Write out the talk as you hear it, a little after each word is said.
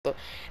Ronaldo.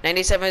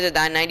 97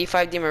 Zidane,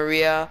 95 Di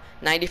Maria,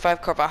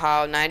 95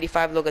 Carvajal,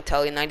 95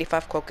 Locatelli,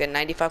 95 Koke,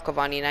 95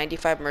 Cavani,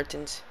 95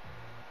 Mertens.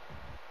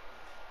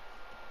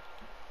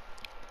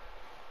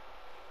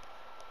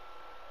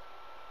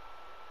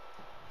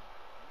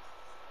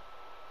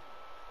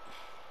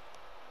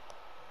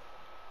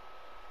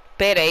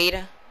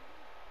 Pereira.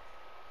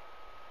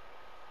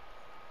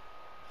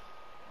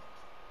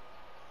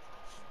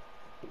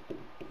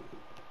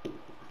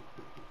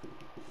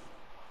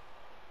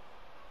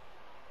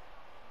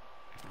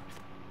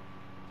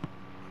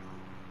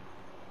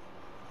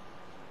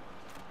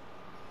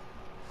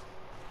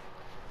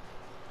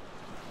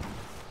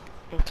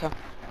 Okay.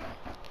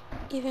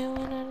 Even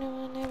when I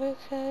know I never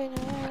could.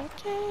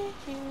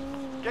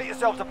 Get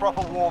yourself to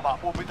proper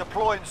warm-up. We'll be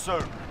deploying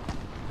soon.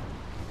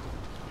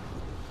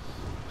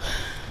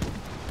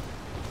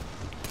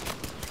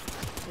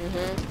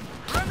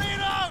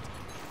 Grenade!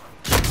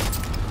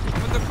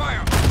 Under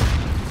fire!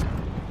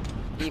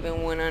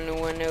 Even when I knew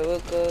I never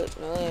could,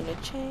 nothing to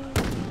change.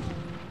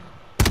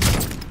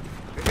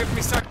 They hit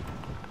me, sir.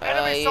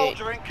 Enemy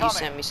soldier You incoming.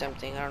 sent me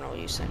something. I don't know what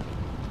you sent me.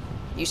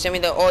 You sent me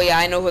the. Oh yeah,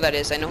 I know who that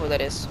is. I know who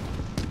that is.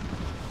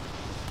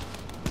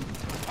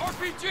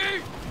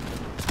 RPG!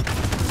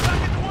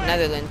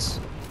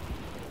 Netherlands.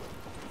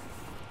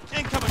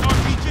 Incoming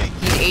RPG!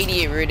 He's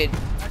 88 rated.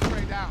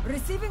 X-ray down.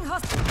 Receiving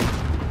hostile.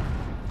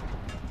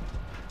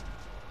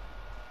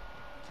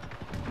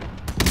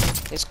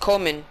 It's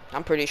Coleman.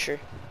 I'm pretty sure.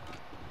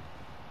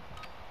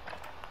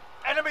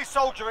 Enemy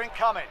soldier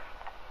incoming.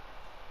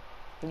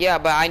 Yeah,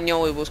 but I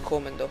know it was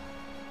Coleman though.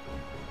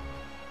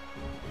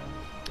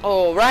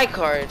 Oh, right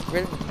card.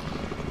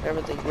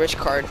 Everything. Rich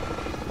card.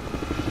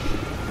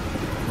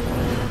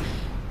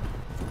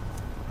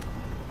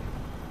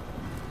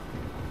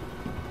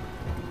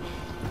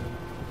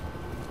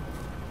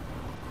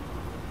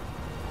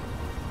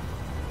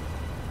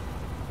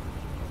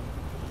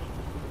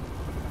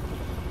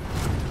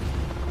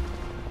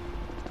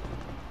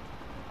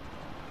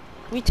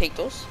 We take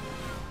those.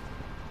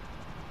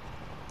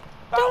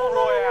 Battle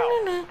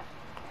Royale.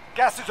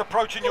 Gas is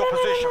approaching your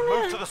position.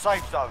 Move to the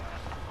safe zone.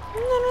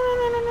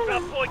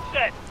 Point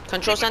set.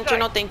 Control center,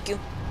 no thank you.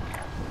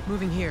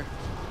 Moving here.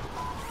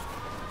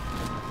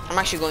 I'm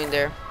actually going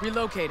there.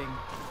 Relocating.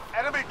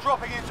 Enemy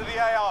dropping into the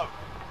AO.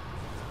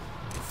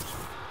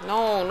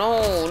 No,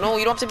 no, no,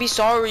 you don't have to be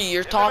sorry.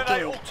 You're talking.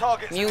 Eliminate all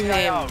targets Mute in the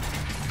him. AO. I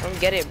don't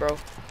get it, bro.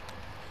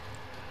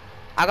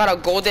 I got a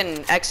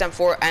golden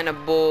XM4 and a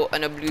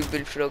blue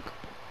Bullfrog.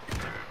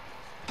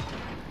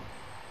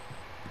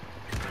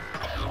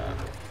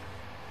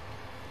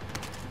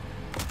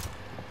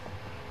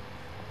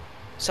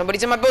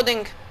 Somebody's in my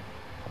building.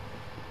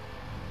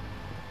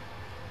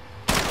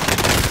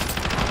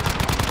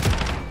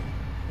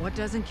 What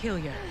doesn't kill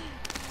you?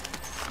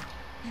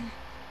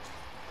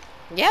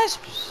 Yes.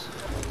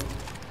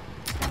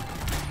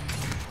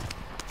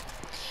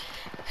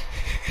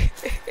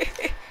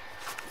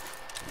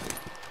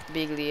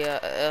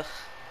 Biglia.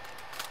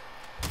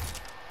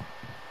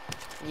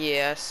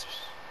 Yes.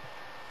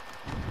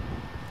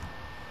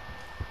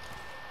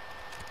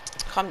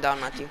 Calm down,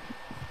 Matthew.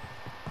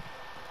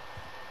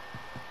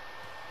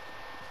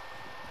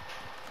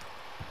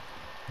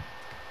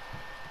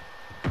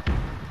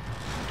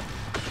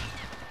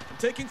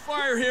 Taking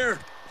fire here.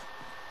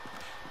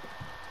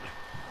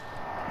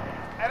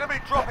 Enemy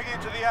dropping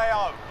into the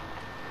AO.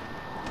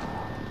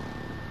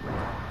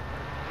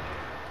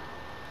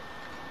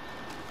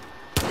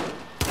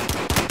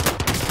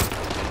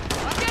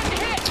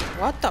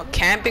 What the?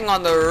 Camping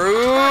on the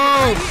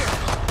roof!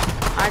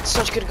 I had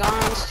such good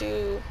guns,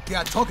 too. They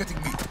are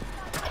targeting me.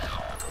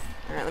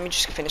 Alright, let me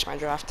just finish my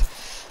draft.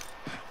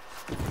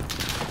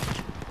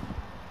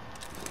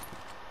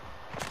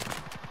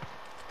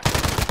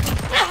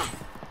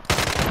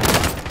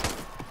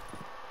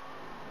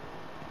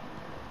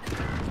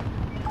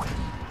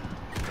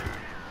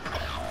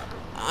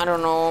 I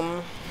don't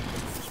know.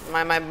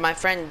 My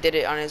friend did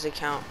it on his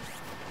account.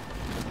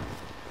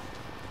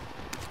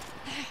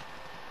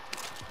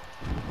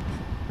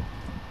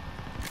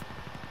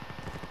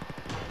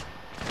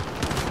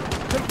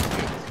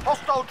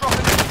 Hostile dropping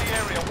into the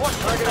area. Watch the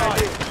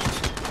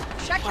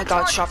side. I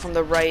got shot from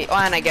the right. Oh,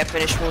 and I get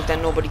finished move,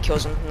 then nobody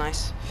kills him.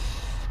 Nice.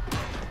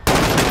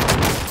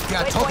 They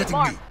are targeting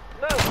me.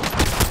 Bro,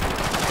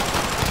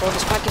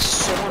 this pack is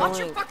so Watch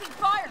your annoying. fucking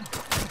fire!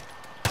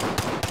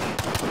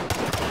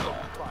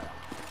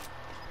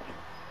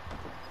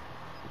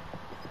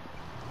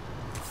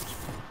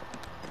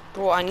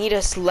 Bro, I need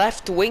a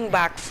left wing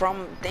back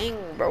from thing,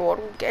 bro. I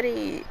don't get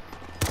it.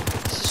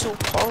 This is so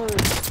hard.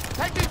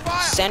 Taking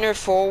fire. Center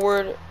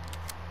forward.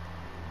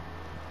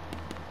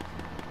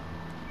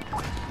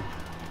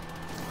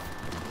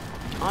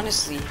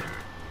 Honestly.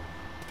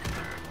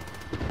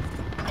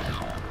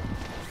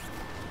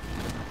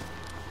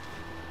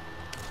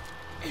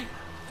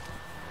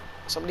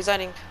 Somebody's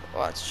hiding.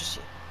 Oh, it's just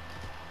you.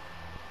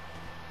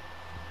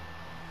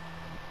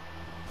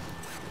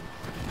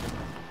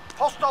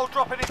 Hostile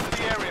dropping into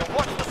the area.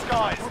 Watch the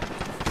skies.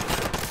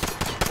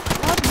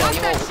 What the?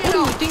 Yo, who do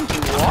you think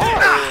you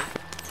are?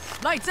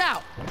 Lights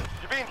out!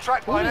 You're being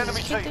tracked by an What is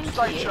enemy this kid team. think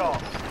Stay he is?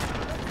 sharp.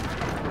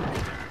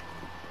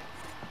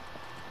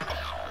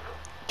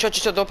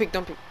 Chill, don't peek,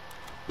 don't peek.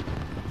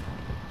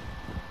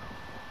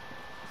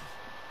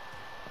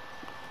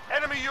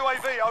 Enemy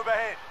UAV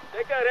overhead.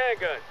 Take that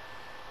handgun.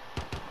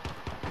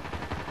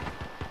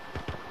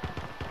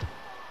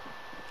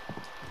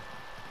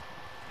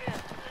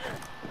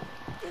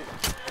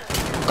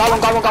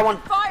 Got one.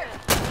 Fire!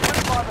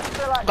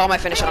 Got my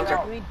finish, I don't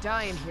care. You ain't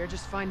dying here,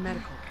 just find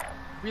medical.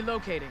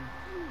 Relocating.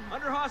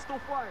 Under hostile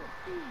fire.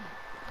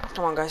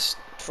 Come on, guys.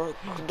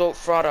 Don't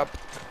fraud up.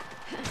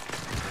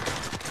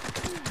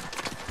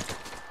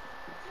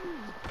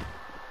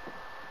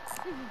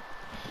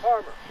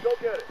 Armor, go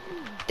get it.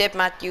 Dip,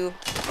 Matthew.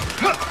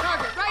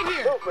 Target, right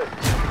here! Movement.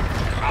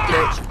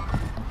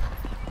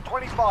 Bitch.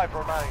 25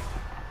 remain.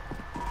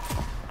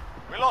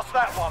 We lost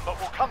that one, but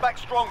we'll come back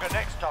stronger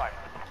next time.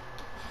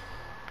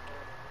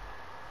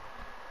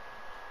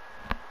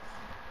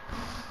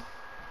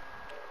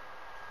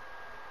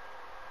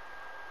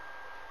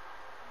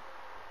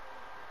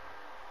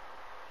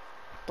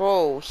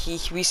 Bro,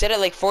 we said it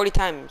like 40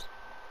 times.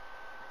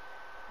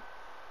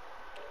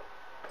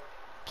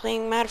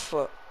 Playing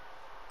Madfoot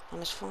on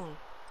his phone.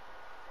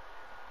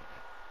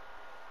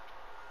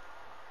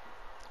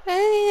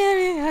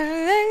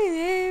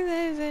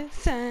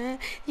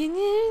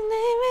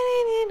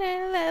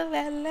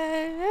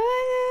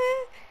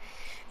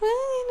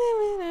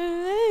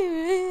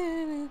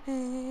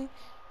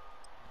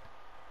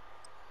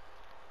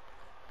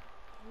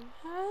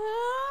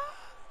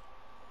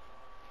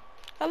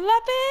 I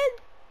love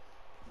it.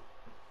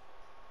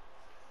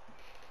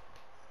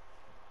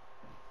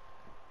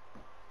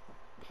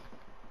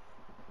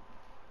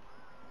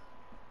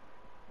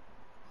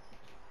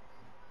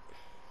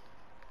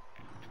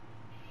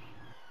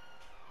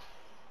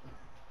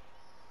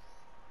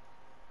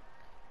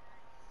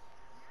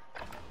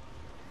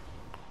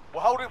 We're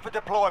holding for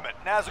deployment.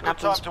 Now's a good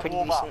time Apple's to pretty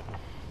warm decent. up.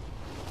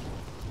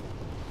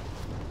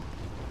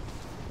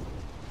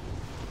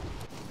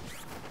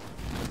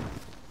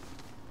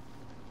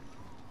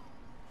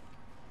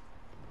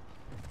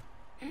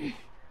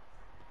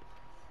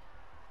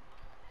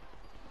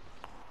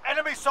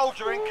 Enemy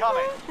soldier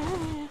incoming.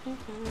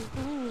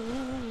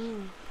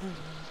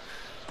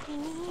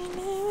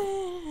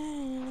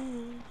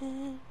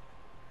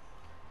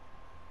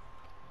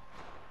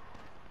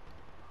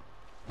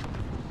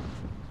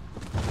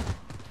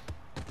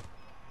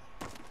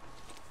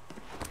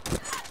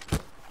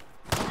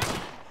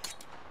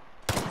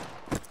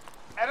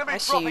 Enemy I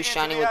see dropping you into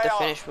shining the with the AR.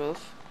 finish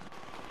move.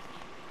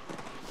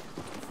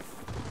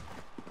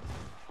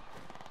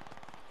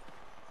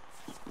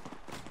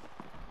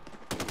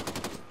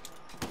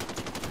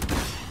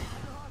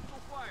 Hostile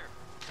fire.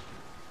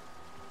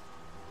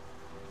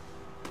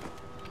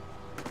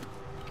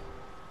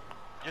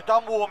 You're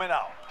done warming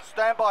up.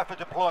 Stand by for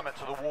deployment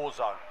to the war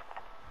zone.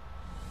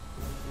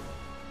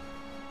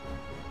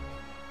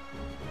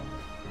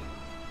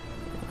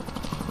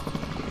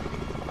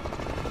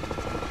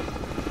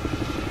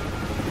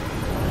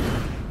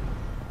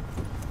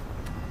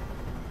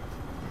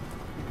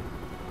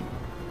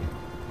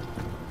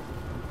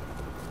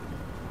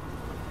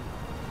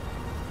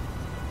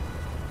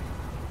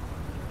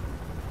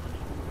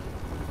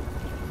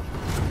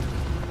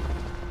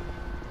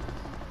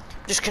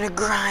 Just gonna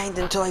grind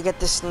until I get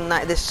this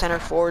this center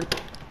forward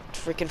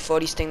freaking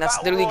 40s thing. That's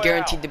Battle literally Royale.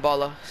 guaranteed the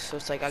baller. So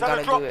it's like I Set a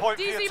gotta drop do it. point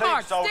for your DZ team,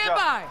 mark, soldier. stand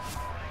by!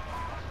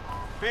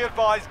 Be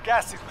advised,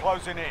 gas is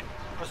closing in.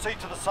 Proceed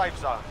to the safe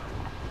zone.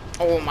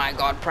 Oh my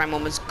god, Prime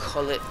Moments,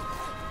 cull it.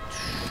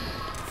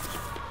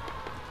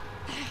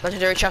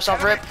 Legendary chaps off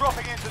Enemy rip.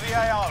 dropping into the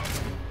AO.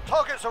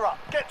 Targets are up.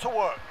 Get to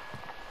work.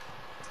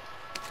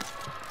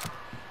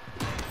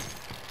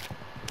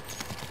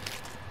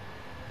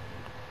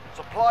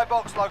 Supply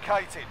box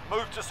located.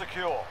 Move to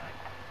secure.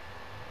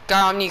 Guy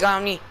on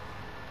me.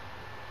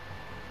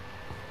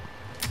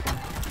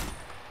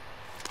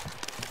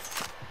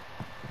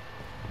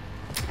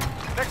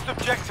 Next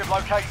objective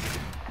located.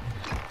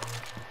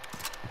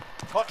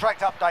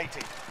 Contract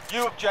updated.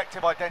 New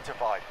objective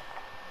identified.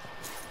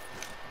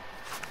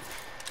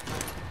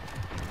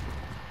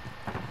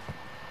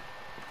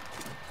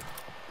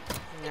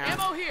 Yeah.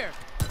 Ammo here!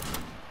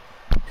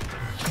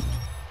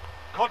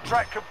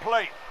 Contract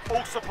complete.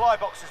 All supply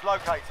boxes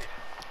located.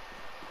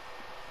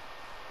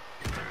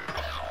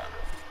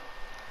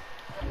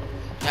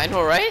 I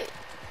know, right?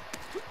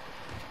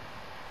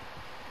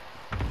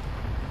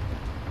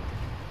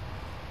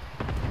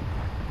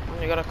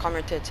 You gotta come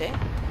here tits, eh?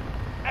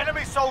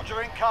 Enemy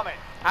soldier incoming.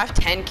 I have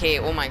 10k,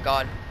 oh my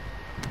god.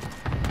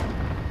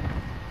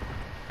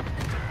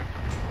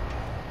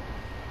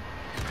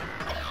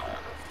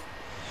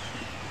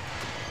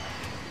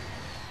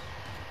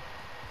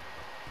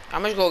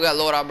 I'm just go get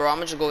Laura, bro.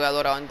 I'm just go get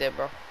Laura on there,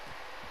 bro.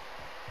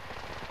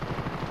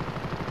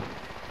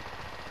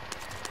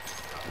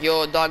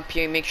 Yo, dog,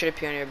 pee, make sure to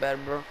pee on your bed,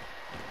 bro.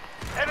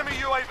 Enemy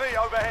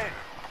UAV overhead.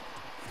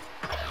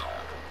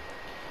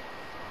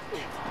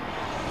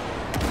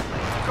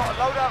 Got a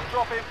loadout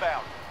drop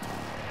inbound.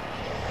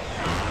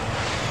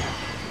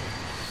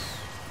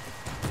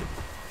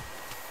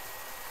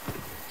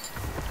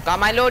 Got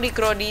my Lodi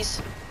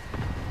Crodies.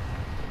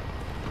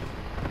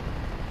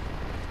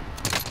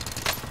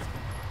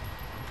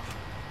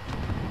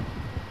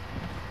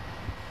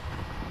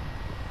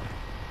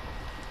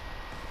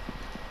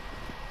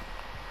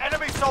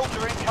 Enemy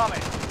soldier incoming.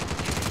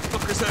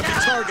 Fuckers have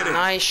been targeted.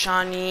 Nice,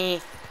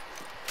 Shawnee.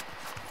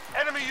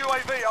 Enemy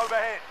UAV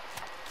overhead.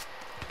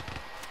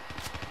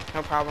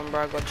 No problem,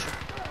 bro. I got you.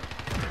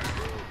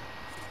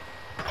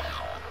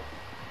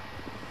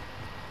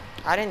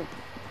 I didn't.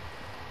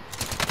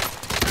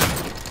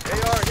 They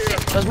are here.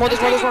 There's more.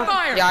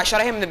 Fire. Yeah, I shot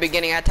at him in the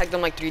beginning. I attacked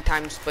him like 3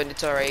 times, but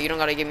it's alright. You don't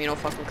gotta give me no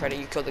fucking credit.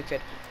 You killed the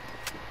kid.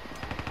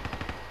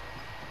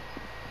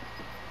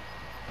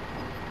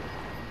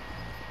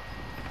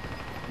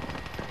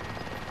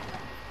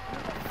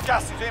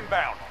 Gas is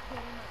inbound.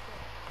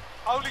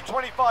 Only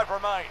 25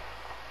 remain.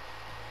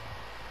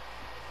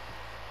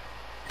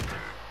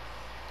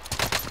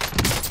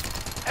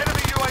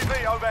 Enemy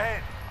UAV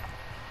overhead.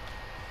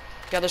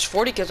 Yeah, there's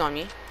 40 kids on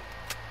me.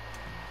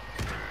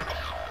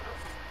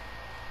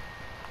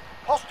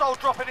 Hostile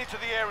dropping into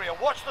the area.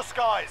 Watch the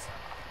skies.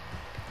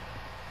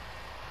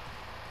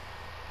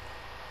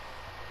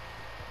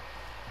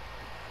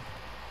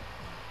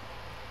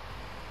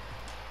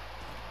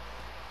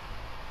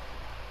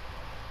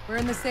 We're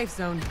in the safe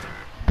zone.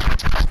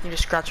 You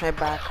just scratch my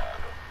back.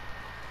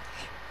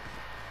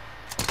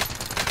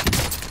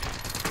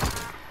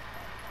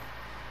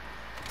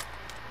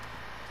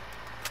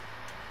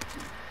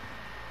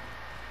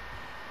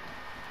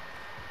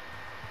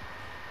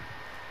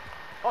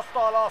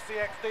 Hostile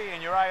RCXD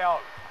in your AO.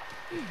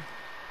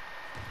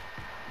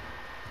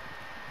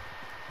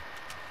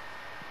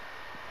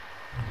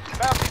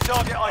 Bounty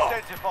target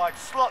identified.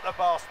 Slot the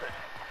bastard.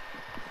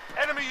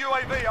 Enemy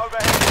UAV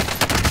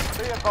overhead.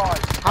 Be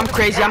advised. I'm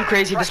crazy.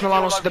 This Tracking your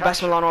Milano's the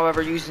best location. Milano I've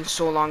ever used in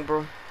so long,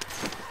 bro.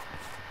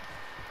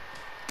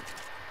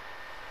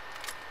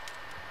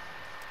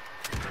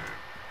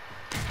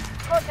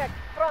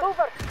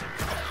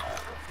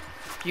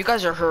 You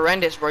guys are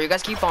horrendous, bro. You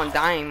guys keep on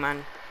dying,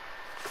 man.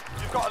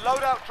 You've got a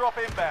loadout drop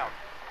inbound.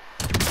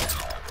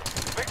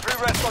 Victory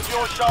rests on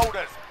your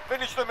shoulders.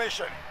 Finish the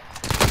mission.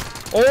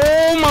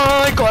 Oh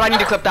my god, I need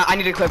to clip that. I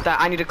need to clip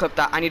that. I need to clip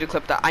that. I need to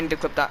clip that. I need to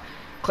clip that.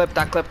 Clip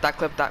that, clip that,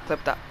 clip that,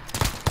 clip that.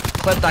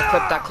 Clip that,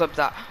 clip that, clip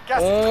that.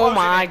 Gas is Oh closing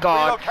my in.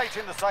 god.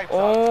 Relocating the safe zone.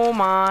 Oh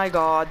my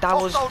god. That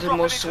was Hostile the dropping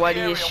most into the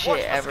area. sweatiest Watch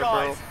shit the ever, bro.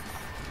 skies.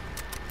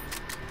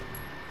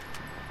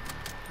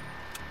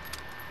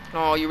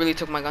 Oh, you really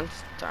took my guns?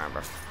 Sorry,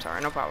 bro.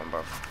 Sorry, no problem,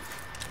 bro.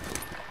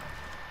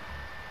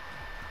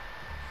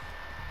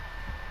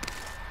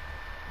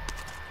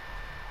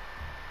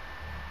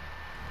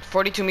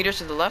 "42 meters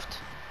to the left."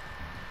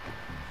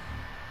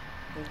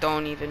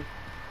 Don't even.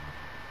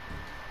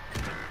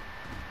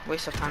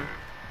 Waste of time.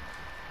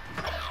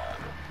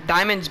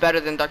 Diamond's better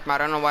than dark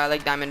matter. I don't know why I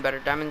like diamond better.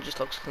 Diamond just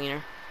looks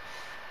cleaner.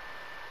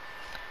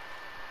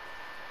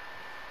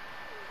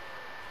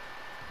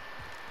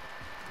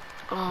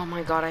 Oh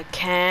my god, I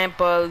can't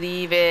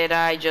believe it.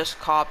 I just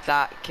copped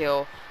that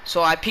kill.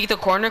 So I peeked the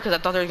corner because I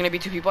thought there was going to be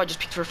 2 people. I just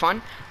peeked for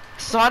fun.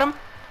 Saw him.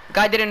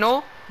 Guy didn't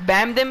know.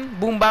 Bammed him.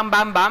 Boom, bam,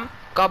 bam, bam.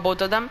 Got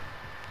both of them.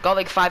 Got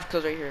like 5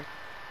 kills right here.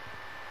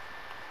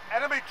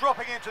 Enemy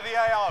dropping into the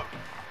AO.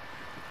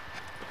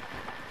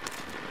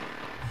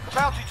 The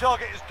bounty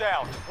target is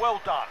down.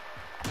 Well done.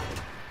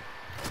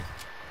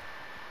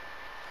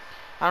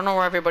 I don't know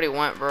where everybody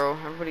went, bro.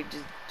 Everybody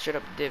just straight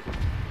up dipped.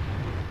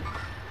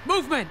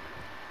 Movement!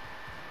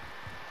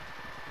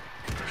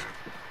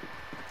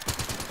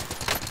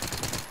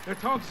 They're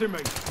tossing me.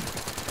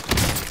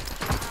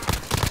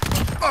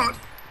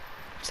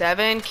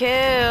 7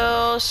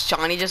 kills.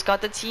 Shawnee just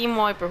got the team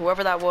wipe, or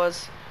whoever that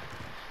was.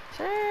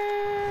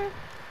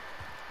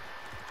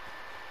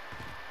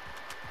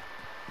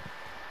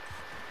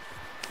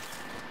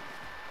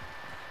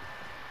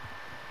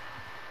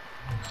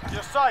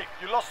 You're safe.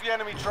 You lost the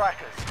enemy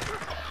trackers.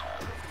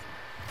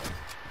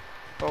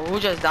 Bro, who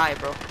just died,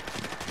 bro?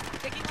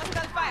 Taking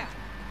orbital fire.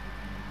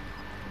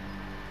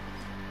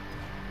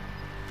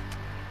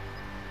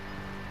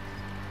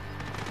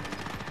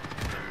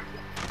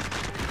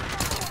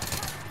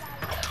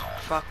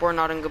 Fuck, we're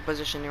not in good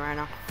position right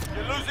now.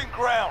 You're losing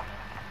ground.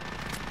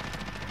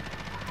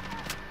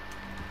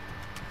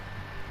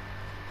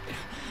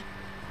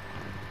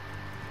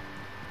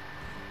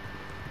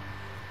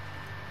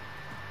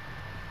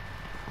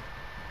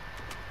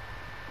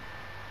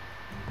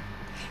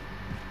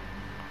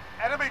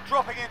 Enemy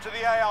dropping into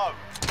the AO.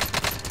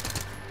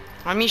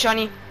 On me,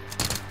 Shawnee.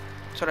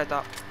 That's what I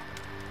thought.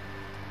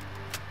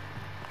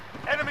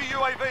 Enemy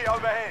UAV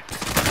overhead.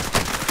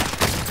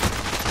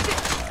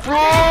 Bro,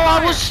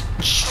 I was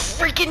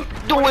freaking.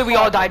 No way we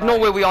all died. No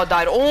way we all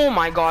died. Oh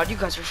my god, you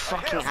guys are Hit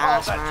fucking us hard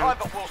ass, that man. time,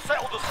 but we'll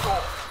settle the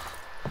score.